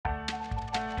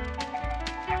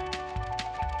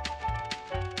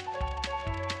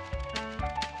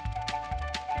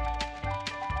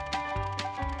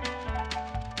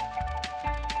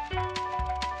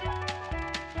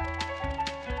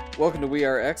Welcome to We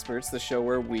Are Experts, the show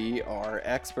where we are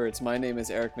experts. My name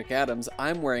is Eric McAdams.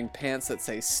 I'm wearing pants that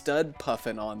say stud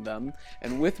puffin on them.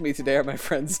 And with me today are my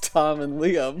friends Tom and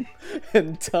Liam.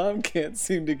 And Tom can't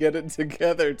seem to get it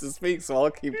together to speak, so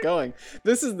I'll keep going.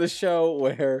 This is the show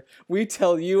where we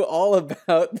tell you all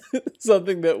about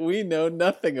something that we know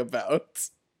nothing about.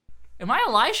 Am I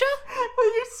Elijah?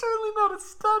 You're certainly not a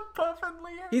stud puffin,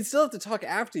 Liam. He'd still have to talk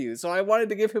after you, so I wanted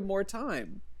to give him more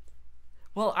time.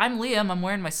 Well, I'm Liam. I'm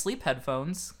wearing my sleep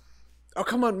headphones. Oh,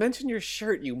 come on, mention your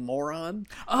shirt, you moron.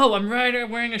 Oh, I'm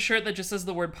wearing a shirt that just says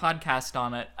the word podcast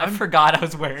on it. I forgot I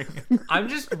was wearing it. I'm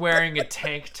just wearing a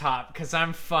tank top because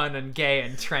I'm fun and gay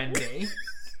and trendy.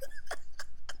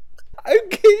 I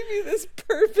gave you this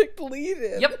perfect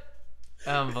lead-in. Yep.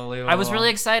 Unbelievable. I was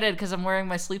really excited because I'm wearing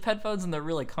my sleep headphones and they're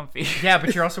really comfy. Yeah,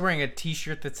 but you're also wearing a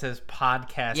t-shirt that says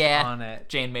podcast on it.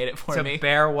 Jane made it for It's me. a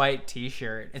bare white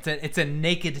t-shirt. It's a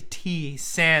naked T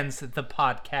sans the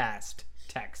podcast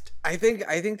text. I think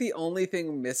the only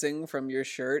thing missing from your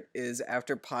shirt is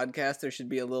after podcast there should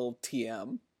be a little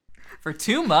TM. For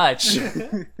too much.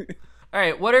 All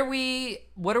right, what are we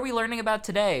learning about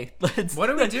today? What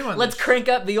are we doing? Let's crank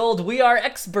up the old We Are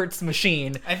Experts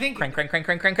machine. I think Crank.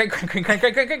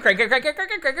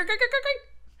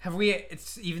 have we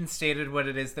even stated what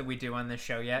it is that we do on this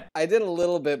show yet? I did a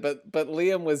little bit, but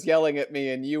Liam was yelling at me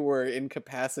and you were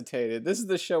incapacitated. This is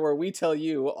the show where we tell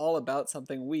you all about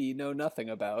something we know nothing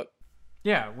about.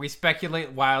 Yeah, we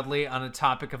speculate wildly on a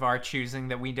topic of our choosing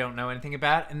that we don't know anything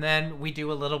about, and then we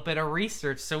do a little bit of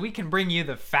research so we can bring you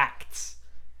the facts.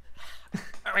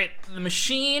 All right, the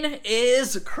machine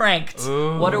is cranked.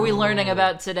 Ooh. What are we learning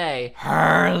about today?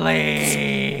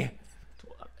 Hurley!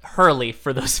 Hurley,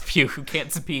 for those of you who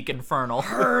can't speak Infernal.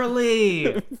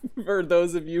 Hurley! For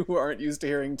those of you who aren't used to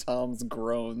hearing Tom's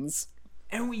groans.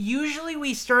 And usually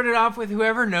we started off with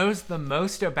whoever knows the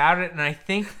most about it, and I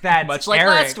think that's Much like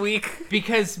Eric, last week.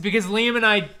 Because Liam and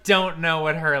I don't know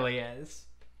what Hurley is.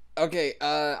 Okay,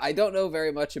 I don't know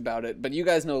very much about it, but you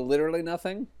guys know literally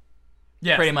nothing?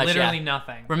 Yes, Pretty much, literally yeah.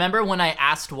 nothing. Remember when I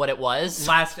asked what it was?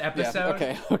 Last Yeah,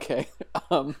 episode? okay.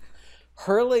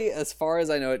 Hurley, as far as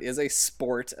I know, it is a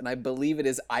sport, and I believe it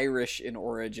is Irish in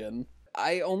origin.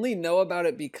 I only know about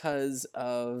it because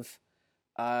of...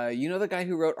 you know the guy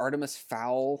who wrote Artemis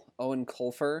Fowl, Owen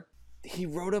Colfer? He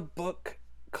wrote a book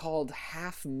called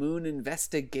Half Moon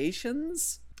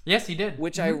Investigations, Yes, he did.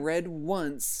 which I read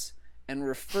once and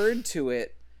referred to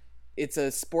it. It's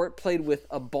a sport played with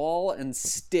a ball and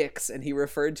sticks, and he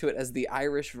referred to it as the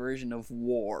Irish version of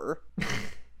war.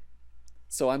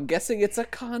 So I'm guessing it's a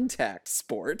contact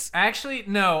sport. Actually,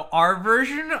 no. Our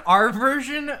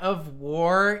version of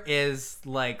war is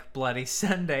like Bloody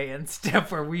Sunday and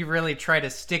stuff, where we really try to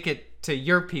stick it to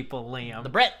your people, Liam. The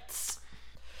Brits.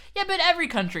 Yeah, but every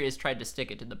country has tried to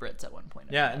stick it to the Brits at one point.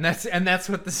 Yeah, and that's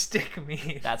what the stick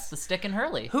means. That's the stick in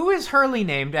Hurley. Who is Hurley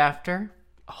named after?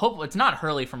 Hope it's not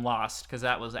Hurley from Lost, because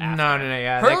that was after. No,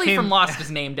 yeah. that Hurley from Lost is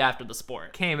named after the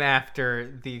sport. came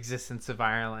after the existence of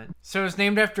Ireland. So it was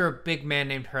named after a big man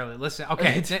named Hurley. Listen,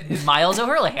 okay. Miles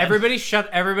O'Hurley. Everybody shut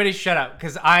up,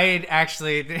 because I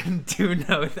actually do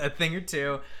know a thing or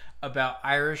two about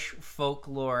Irish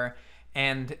folklore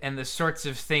and the sorts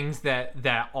of things that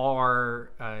our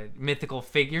mythical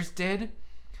figures did.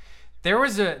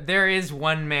 There is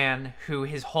one man who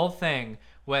his whole thing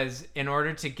was, in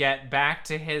order to get back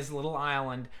to his little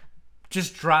island,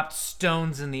 just dropped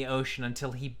stones in the ocean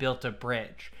until he built a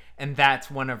bridge. And that's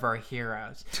one of our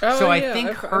heroes. Oh, So yeah, I think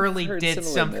I've Hurley heard did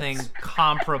similar something myths.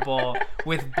 comparable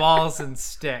with balls and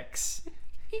sticks.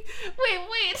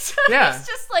 Wait. So Yeah. He's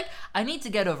just like, I need to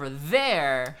get over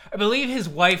there. I believe his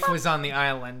wife was on the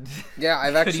island.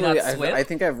 Yeah, Could he not swim? I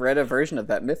think I've read a version of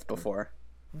that myth before.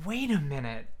 Wait a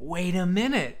minute.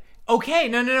 Okay,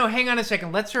 no, hang on a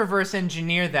second. Let's reverse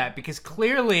engineer that, because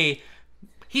clearly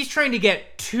he's trying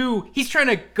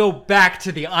to go back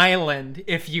to the island,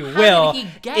 if you will. did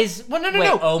he get-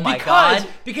 No. Oh my God.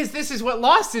 Because this is what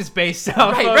Lost is based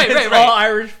off of. Right. It's all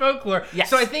Irish folklore. Yes.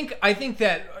 So I think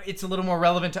that it's a little more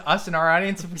relevant to us and our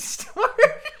audience if we start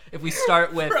If we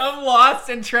start with from Lost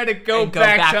and try to go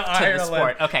back to the Ireland.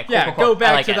 sport. Okay, cool, Yeah, cool, cool. go I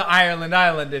back like to it. the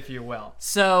Island, if you will.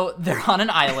 So they're on an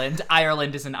island.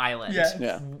 Ireland is an island. Yeah.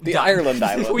 Yeah, the Done. Ireland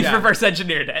Island. We've Yeah. reverse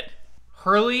engineered it.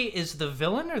 Hurley is the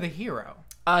villain or the hero?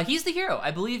 He's the hero.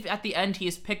 I believe at the end he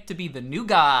is picked to be the new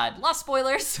god. Lost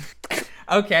spoilers.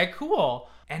 Okay, cool.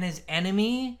 And his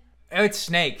enemy? Oh, it's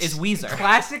Snakes. Is Weezer.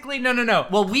 Classically, no.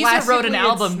 Well, Weezer wrote an Classically, it's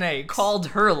album Snakes. called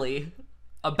Hurley,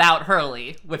 about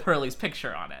Hurley, with Hurley's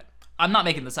picture on it. I'm not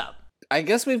making this up. I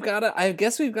guess we've got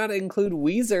to include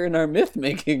Weezer in our myth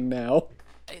making now.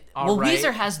 All right.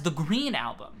 Weezer has the Green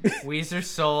album. Weezer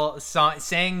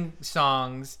sang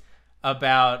songs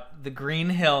about the Green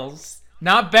Hills.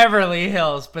 Not Beverly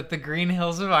Hills, but the Green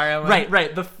Hills of Ireland.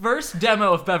 Right. The first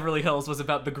demo of Beverly Hills was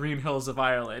about the Green Hills of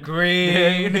Ireland.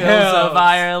 Green Hills of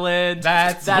Ireland.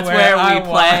 That's where I we play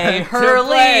want to Hurley.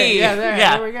 play. Yeah,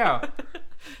 there we go.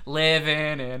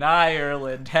 Living in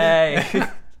Ireland, hey.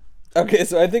 Okay,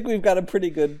 so I think we've got a pretty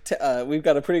good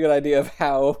idea of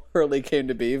how Hurley came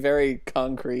to be. Very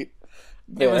concrete.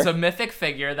 It was a mythic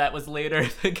figure that was later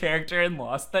the character in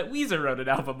Lost that Weezer wrote an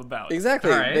album about.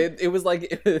 Exactly. Right. It was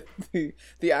like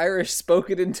the Irish spoke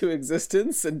it into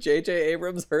existence, and J.J.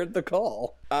 Abrams heard the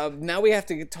call. Now we have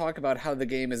to talk about how the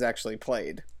game is actually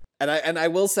played. And I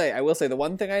will say the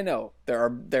one thing I know,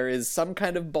 there is some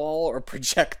kind of ball or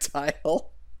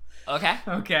projectile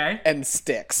Okay. and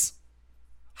sticks.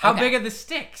 How Okay. big are the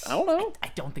sticks? I don't know.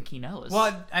 I don't think he knows.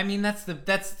 Well, I mean, that's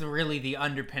really the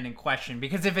underpinning question.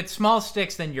 Because if it's small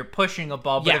sticks, then you're pushing a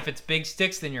ball. But Yeah. if it's big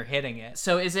sticks, then you're hitting it.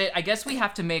 So is it, I guess we're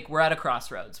at a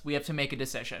crossroads. We have to make a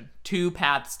decision. Two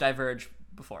paths diverge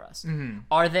before us. Mm-hmm.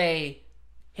 Are they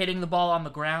hitting the ball on the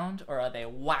ground, or are they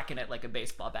whacking it like a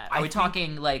baseball bat? Are we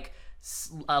talking like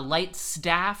a light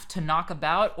staff to knock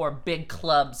about, or big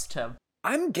clubs to...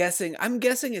 I'm guessing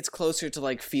it's closer to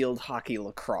like field hockey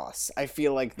lacrosse. I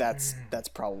feel like that's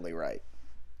probably right.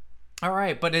 All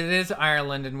right, but it is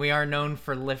Ireland, and we are known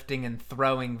for lifting and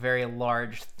throwing very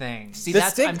large things. See, The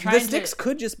sticks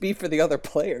could just be for the other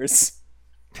players.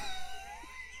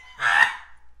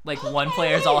 Like one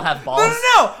players all have balls.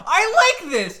 No, I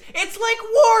like this. It's like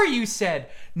war, you said.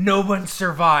 No one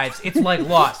survives. It's like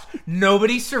Lost.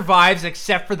 Nobody survives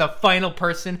except for the final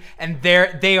person, and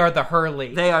they are the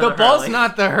Hurley. They are the the ball's Hurley.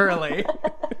 not the Hurley.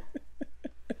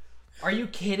 Are you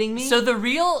kidding me? So the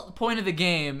real point of the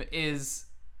game is,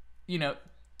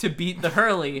 to beat the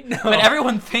Hurley, but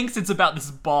everyone thinks it's about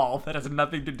this ball that has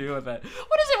nothing to do with it.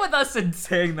 What is it with us in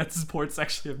saying that sports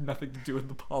actually have nothing to do with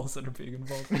the balls that are being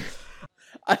involved?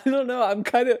 I don't know. I'm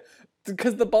kind of...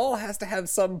 Because the ball has to have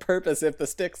some purpose if the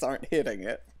sticks aren't hitting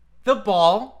it. the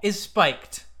ball is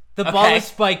spiked. The ball Okay. is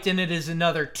spiked, and it is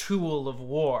another tool of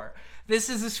war. This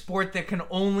is a sport that can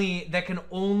only End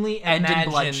in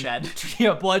imagine bloodshed.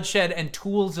 Yeah, bloodshed and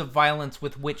tools of violence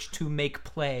with which to make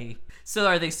play. So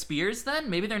are they spears then?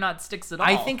 Maybe they're not sticks at all.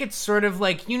 I think it's sort of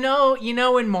like you know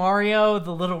in Mario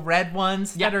the little red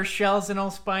ones that are shells and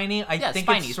all spiny. I think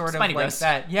spiny- it's sort of spiny like bros.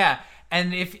 that. Yeah,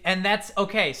 and that's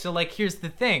okay. So like here's the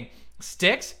thing: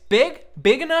 sticks big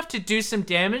enough to do some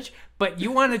damage, but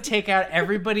you want to take out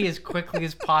everybody as quickly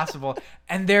as possible.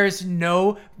 And there's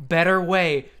no better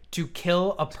way to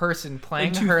kill a person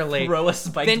playing to Hurley throw a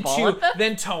spiked ball at them?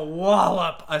 than to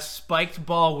wallop a spiked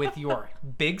ball with your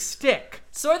big stick.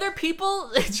 So are there people?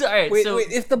 All right, Wait, so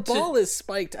if the ball is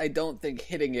spiked, I don't think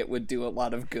hitting it would do a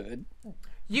lot of good.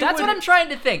 that's what I'm trying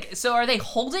to think. So are they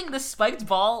holding the spiked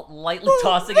ball, lightly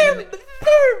tossing it?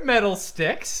 They're metal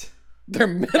sticks. They're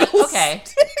metal Okay.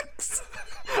 sticks.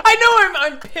 I know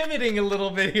I'm pivoting a little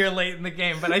bit here late in the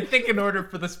game, but I think in order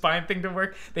for the spine thing to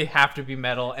work, they have to be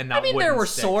metal and not I mean, wooden there were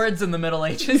sticks. swords in the Middle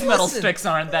Ages. Metal Listen, sticks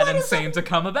aren't that insane to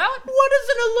come about. What is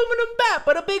an aluminum bat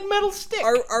but a big metal stick?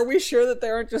 Are we sure that they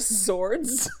aren't just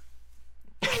swords?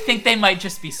 I think they might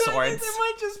just be swords. They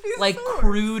might just be Like swords.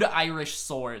 crude Irish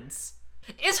swords.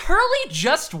 Is Hurley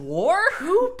just war?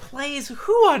 Who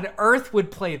on earth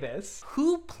would play this?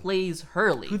 Who plays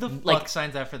Hurley? Who the fuck like,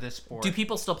 signs up for this sport? do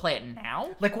people still play it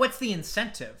now? Like, what's the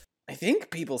incentive? I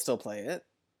think people still play it.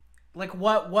 Like,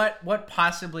 what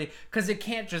possibly... Because it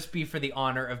can't just be for the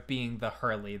honor of being the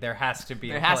Hurley. There has to be,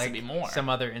 There has to like, be more. some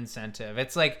other incentive.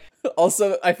 It's like...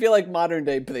 Also, I feel like modern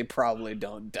day, they probably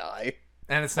don't die.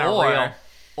 And it's not real.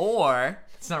 Or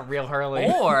It's not real Hurley.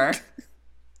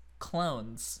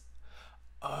 clones.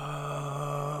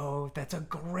 Oh, that's a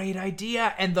great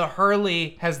idea. And the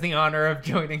Hurley has the honor of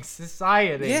joining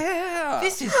society. Yeah.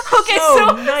 This is Okay, so so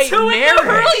when the nightmarish.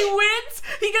 Hurley wins,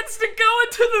 he gets to go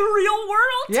into the real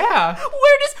world. Yeah.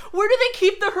 Where do they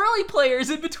keep the Hurley players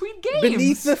in between games?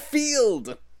 Beneath the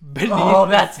field. Beneath Oh,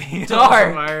 that's the fields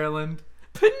dark. of Ireland.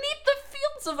 Beneath the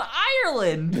fields of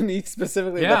Ireland. Beneath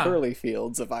specifically the Yeah. Hurley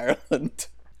fields of Ireland.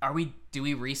 Do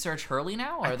we research Hurley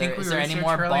now? I think we Is there any research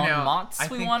more Hurley bon now. mots I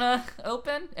we think- want to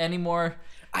open? Any more?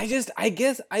 I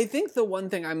think the one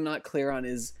thing I'm not clear on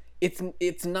is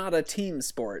it's not a team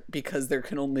sport because there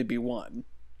can only be one.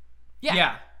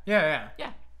 Yeah. Yeah.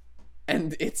 Yeah.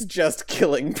 And it's just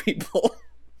killing people.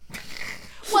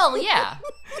 Well, yeah.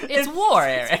 It's war,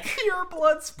 Eric. Pure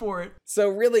blood sport. So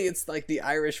really it's like the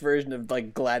Irish version of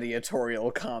like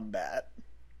gladiatorial combat.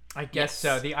 I guess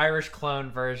so. The Irish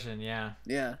clone version, yeah.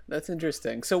 Yeah, that's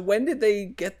interesting. So when did they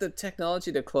get the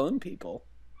technology to clone people?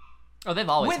 Oh, they've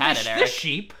always had it, the Eric.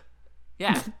 sheep.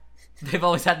 Yeah. They've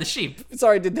always had the sheep.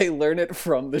 Sorry, did they learn it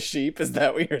from the sheep? Is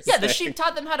that what you're saying? Yeah, the sheep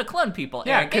taught them how to clone people.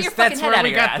 Yeah, Eric, get your because fucking that's head where out we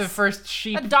of your got ass. the first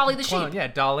sheep. Dolly the clone. sheep. Yeah,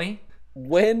 Dolly.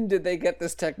 When did they get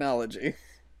this technology?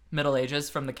 Middle Ages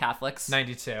from the Catholics.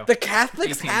 92. The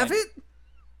Catholics 1890. have it?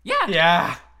 Yeah.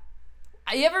 Yeah.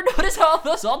 You ever notice how all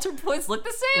those altar points look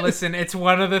the same? Listen, it's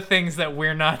one of the things that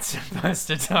we're not supposed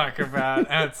to talk about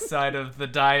outside of the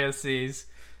diocese.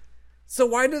 So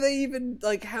why do they even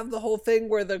like have the whole thing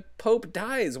where the Pope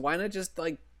dies? Why not just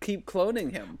like keep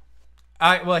cloning him?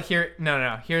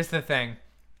 Here's the thing.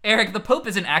 Eric, the Pope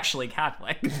isn't actually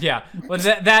Catholic. Yeah, well,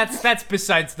 that's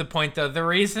besides the point, though. The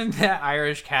reason that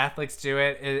Irish Catholics do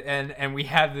it, and we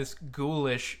have this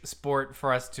ghoulish sport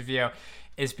for us to view,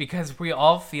 is because we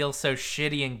all feel so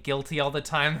shitty and guilty all the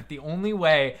time that the only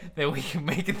way that we can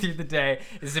make it through the day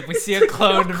is if we see a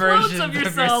cloned version of of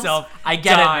yourselves. yourself. I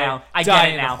get it now. I get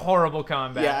it in now. horrible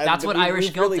combat. Yeah, That's what Irish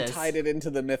we've guilt really is. tied it into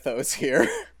the mythos here.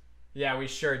 Yeah, we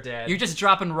sure did. You're just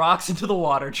dropping rocks into the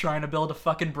water trying to build a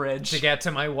fucking bridge. to get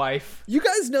to my wife. You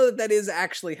guys know that is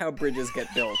actually how bridges get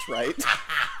built, right?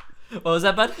 What was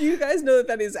that, bud? You guys know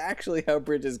that is actually how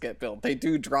bridges get built. They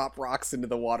do drop rocks into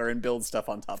the water and build stuff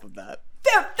on top of that.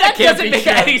 That doesn't make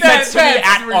any sense to me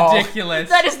at all. Ridiculous.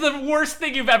 That is the worst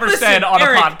thing you've ever said on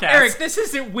Eric, a podcast. Eric, this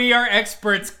isn't We Are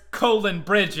Experts :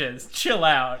 Bridges. Chill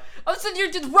out. Oh, so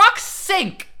rocks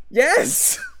sink.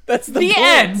 Yes! That's the The point.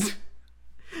 end.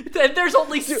 There's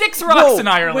only 6 rocks Whoa, in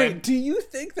Ireland. Wait, do you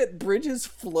think that bridges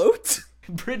float?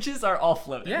 Bridges are all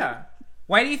floating. Yeah.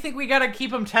 Why do you think we gotta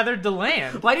keep them tethered to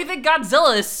land? Why do you think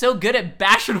Godzilla is so good at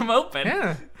bashing them open?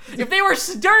 Yeah. If they were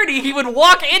sturdy, he would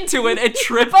walk into it and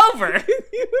trip over. Can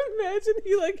you imagine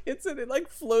he like hits it and it like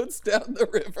floats down the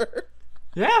river?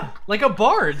 Yeah, like a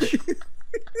barge.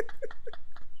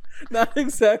 Not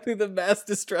exactly the mass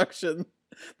destruction,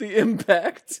 the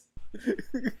impact.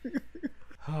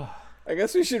 I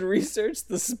guess we should research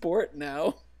the sport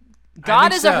now. God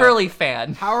think is a so. Hurley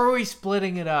fan. How are we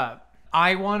splitting it up?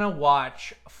 I want to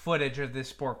watch footage of this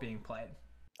sport being played.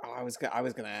 Oh, I was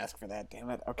gonna ask for that. Damn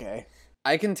it. Okay,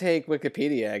 I can take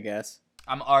Wikipedia, I guess.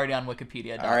 I'm already on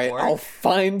Wikipedia.org. All right, I'll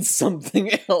find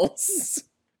something else.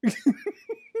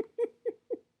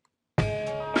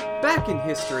 Back in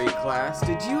history class,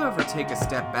 did you ever take a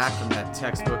step back from that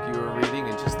textbook you were reading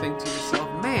and just think to yourself,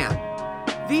 man,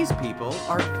 these people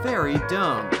are very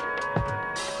dumb?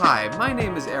 Hi, my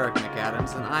name is Eric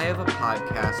McAdams, and I have a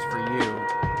podcast for you.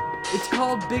 It's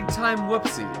called Big Time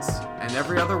Whoopsies, and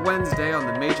every other Wednesday on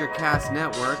the Major Cast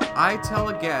Network, I tell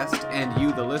a guest, and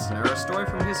you the listener, a story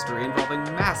from history involving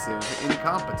massive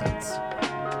incompetence.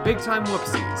 Big Time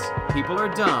Whoopsies. People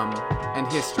are dumb, and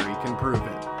history can prove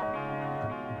it.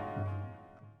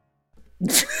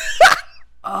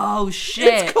 Oh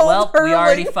shit! It's called Well, we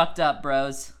already hurling. fucked up,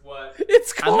 bros. What?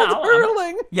 It's called not-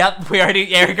 hurling. Yep, we already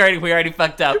fucked up. We already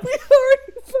fucked up.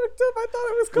 I thought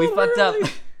it was called We fucked up. hurling.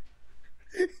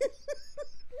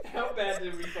 How bad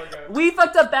did we fuck up? We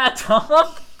fucked up bad,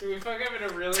 Tom. Did we fuck up in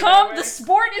a really Tom, bad the way?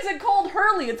 sport isn't called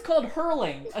hurley. It's called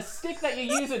hurling. A stick that you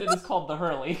use it is called the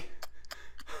hurley.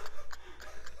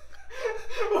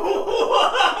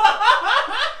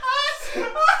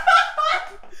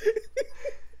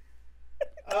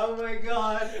 Oh my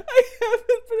god. I haven't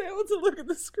been able to look at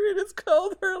the screen. It's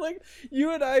called hurling.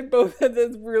 You and I both had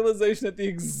this realization at the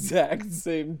exact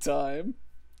same time.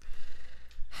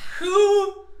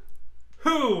 Who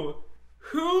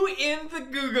in the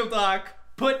Google Doc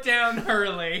put down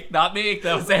Hurley? Not me.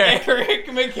 That was Eric. Eric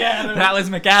McAdams. That was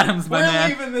McAdams, my We're man.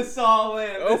 leaving this all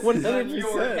in. Oh, This is on 100%.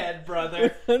 your head,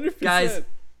 brother. 100%.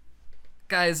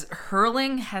 Guys,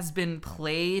 hurling has been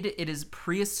played. It is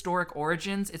prehistoric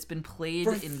origins. It's been played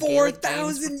For in Gaelic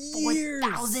games 4,000 for years.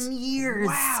 4,000 years.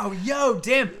 Wow, yo,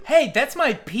 damn. Hey, that's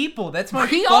my people. That's my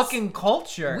We also- fucking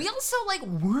culture. We also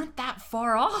weren't that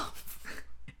far off.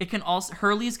 It can also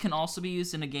hurleys can also be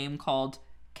used in a game called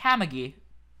Camogie,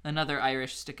 another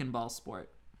Irish stick and ball sport.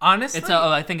 Honestly, It's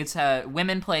I think it's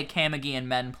women play Camogie and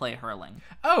men play hurling.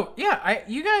 oh yeah,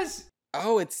 you guys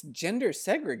Oh, it's gender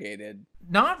segregated.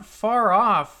 not far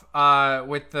off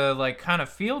with the kind of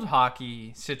field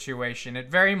hockey situation.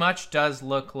 It very much does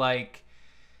look like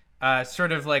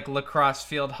sort of like lacrosse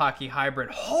field hockey hybrid.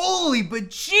 Holy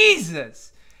but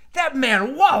Jesus! That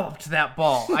man walloped that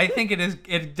ball. I think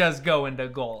it does go into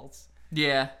goals.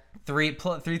 Yeah.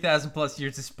 3,000 plus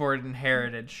years of sport and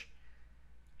heritage.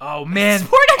 Oh man!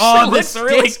 Sport actually the looks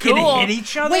really sticks can cool. hit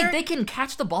each other. Wait, they can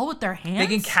catch the ball with their hands? They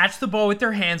can catch the ball with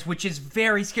their hands, which is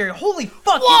very scary. Holy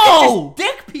fuck! Whoa! You can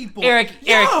just dick people. Eric,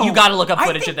 Yo, you gotta look up I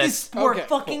footage think of this. This sport Okay,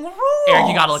 fucking rules. Eric,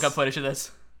 you gotta look up footage of this.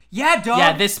 Yeah, dog.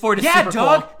 Yeah, this sport is yeah, super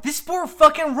dog. cool. This sport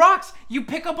fucking rocks. You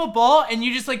pick up a ball and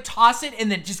you just like toss it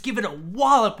and then just give it a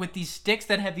wallop with these sticks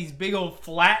that have these big old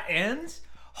flat ends.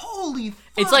 Holy fuck.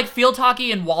 It's like field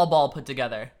hockey and wall ball put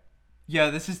together. Yeah,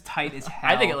 this is tight as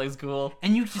hell. I think it looks cool.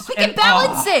 And you just You can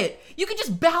balance it. You can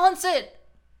just balance it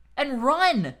and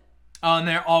run. Oh, and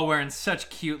they're all wearing such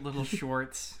cute little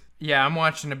shorts. Yeah, I'm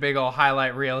watching a big old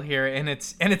highlight reel here, and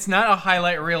it's not a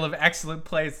highlight reel of excellent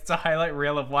plays. It's a highlight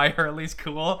reel of why Hurley's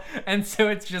cool, and so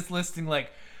it's just listing like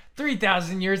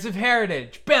 3,000 years of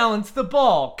heritage, balance the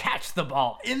ball, catch the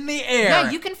ball in the air.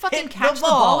 Yeah, you can fucking hit catch the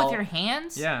ball with your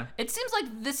hands. Yeah. It seems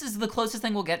like this is the closest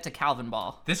thing we'll get to Calvin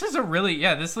ball. This is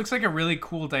this looks like a really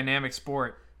cool dynamic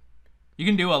sport. You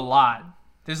can do a lot.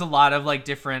 There's a lot of like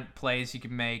different plays you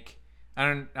can make. I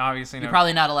don't obviously know. You're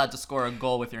probably not allowed to score a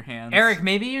goal with your hands. Eric,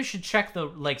 maybe you should check the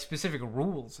like specific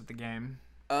rules of the game.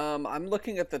 I'm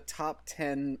looking at the top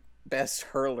 10 best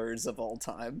hurlers of all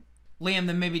time. Liam,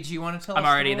 then maybe do you want to tell us I'm the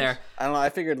already rules? there. I don't know. I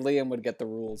figured Liam would get the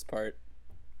rules part.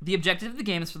 The objective of the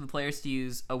game is for the players to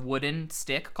use a wooden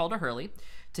stick called a hurley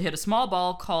to hit a small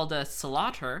ball called a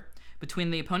salater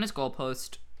between the opponent's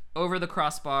goalpost over the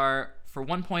crossbar for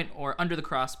 1 point or under the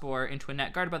crossbar into a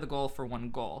net guarded by the goal for 1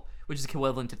 goal, which is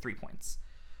equivalent to 3 points.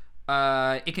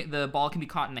 The ball can be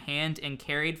caught in the hand and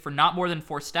carried for not more than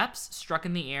 4 steps, struck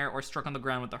in the air, or struck on the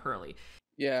ground with the hurley.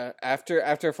 Yeah,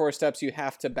 after 4 steps, you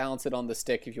have to balance it on the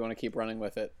stick if you want to keep running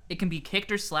with it. It can be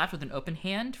kicked or slapped with an open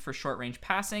hand for short-range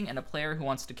passing, and a player who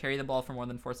wants to carry the ball for more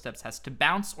than 4 steps has to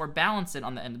bounce or balance it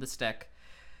on the end of the stick.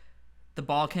 The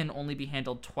ball can only be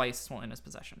handled twice while in his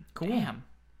possession. Cool. Damn.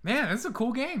 Man, this is a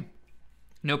cool game.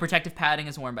 No protective padding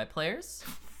is worn by players.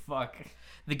 Fuck.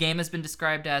 The game has been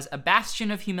described as a bastion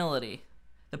of humility.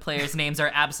 The players' names are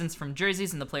absent from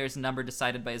jerseys, and the player's number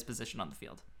decided by his position on the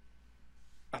field.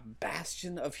 A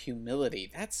bastion of humility.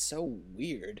 That's so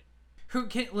weird. Who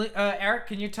can Eric?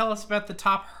 Can you tell us about the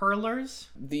top hurlers?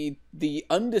 The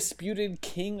undisputed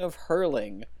king of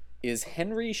hurling is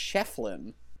Henry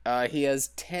Shefflin. He has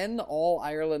 10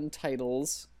 All-Ireland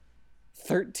titles,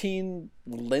 13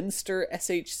 Leinster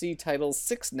SHC titles,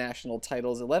 6 national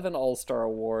titles, 11 All-Star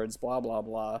awards, blah, blah,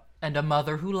 blah. And a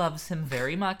mother who loves him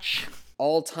very much.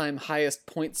 All-time highest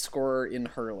point scorer in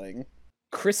hurling.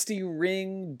 Christy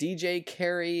Ring, DJ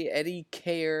Carey, Eddie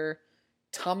Kerr,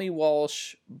 Tommy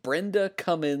Walsh, Brenda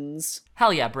Cummins,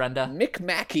 Hell yeah, Brenda. Mick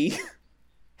Mackey,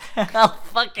 Hell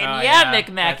fucking Oh, yeah, yeah. Mick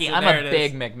Mackey. That's- I'm there a it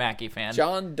big is. Mick Mackey fan.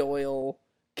 John Doyle,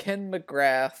 Ken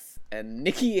McGrath, and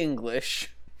Nikki English.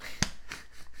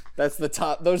 Those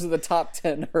are the top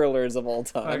 10 hurlers of all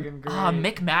time. Fucking great.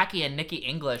 Mick Mackey and Nikki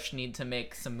English need to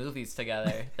make some movies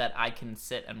together that I can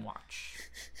sit and watch.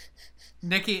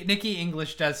 Nikki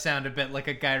English does sound a bit like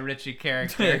a Guy Ritchie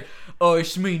character. Oh,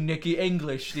 it's me, Nikki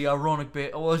English, the ironic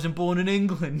bit. I wasn't born in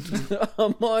England.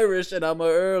 I'm Irish and I'm a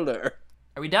hurler.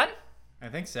 Are we done? I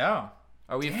think so.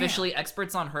 Are we officially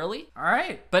experts on Hurley? All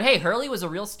right. But hey, Hurley was a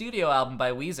real studio album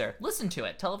by Weezer. Listen to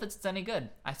it. Tell if it's any good.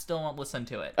 I still won't listen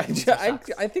to it. Weezer sucks.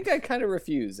 I think I kind of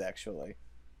refuse, actually.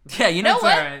 Yeah, you know That's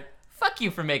what? all right. Fuck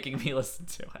you for making me listen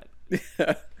to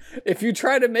it. If you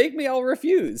try to make me, I'll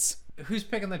refuse. Who's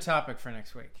picking the topic for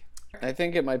next week? I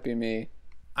think it might be me.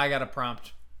 I got a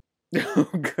prompt. Oh,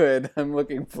 good. I'm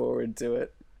looking forward to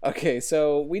it. Okay,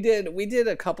 so we did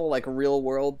a couple like real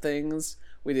world things.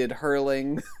 We did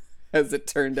hurling, as it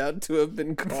turned out to have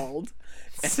been called.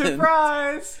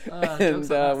 Surprise!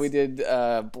 And we did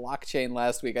blockchain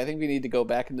last week. I think we need to go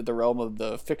back into the realm of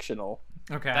the fictional.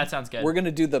 Okay. That sounds good. We're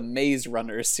gonna do the Maze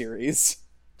Runner series.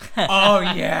 Oh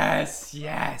yes,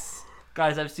 yes.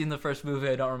 Guys, I've seen the first movie.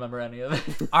 I don't remember any of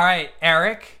it. All right,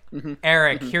 Eric.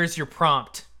 Eric, here's your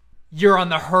prompt. You're on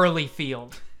the Hurley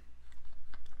field,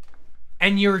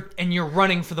 and you're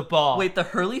running for the ball. Wait, the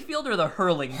Hurley field or the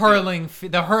hurling?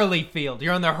 The Hurley field.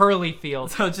 You're on the Hurley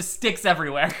field. So it just sticks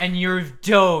everywhere. And you've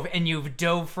dove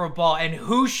for a ball, and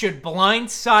who should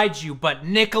blindside you but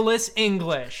Nicholas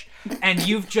English? And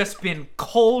you've just been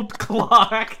cold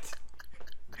clocked.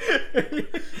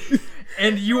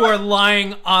 And you are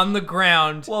lying on the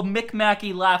ground Well, Mick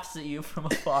Mackey laughs at you from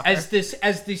afar. as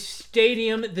the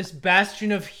stadium, this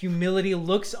bastion of humility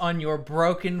looks on your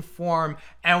broken form.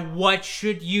 And what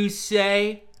should you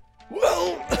say?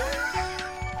 Well,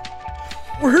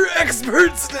 we're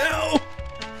experts now.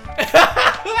 Perfect.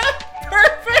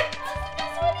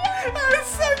 That was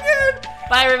so good.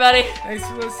 Bye, everybody. Thanks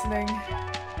for listening.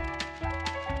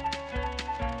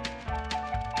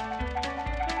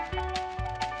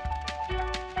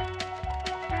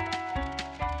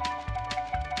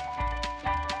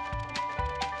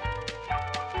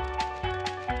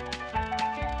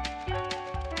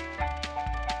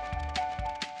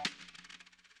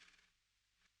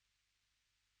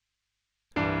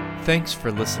 Thanks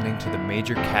for listening to the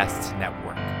Major Casts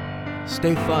Network.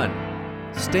 Stay fun,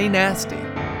 stay nasty,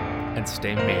 and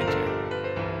stay major.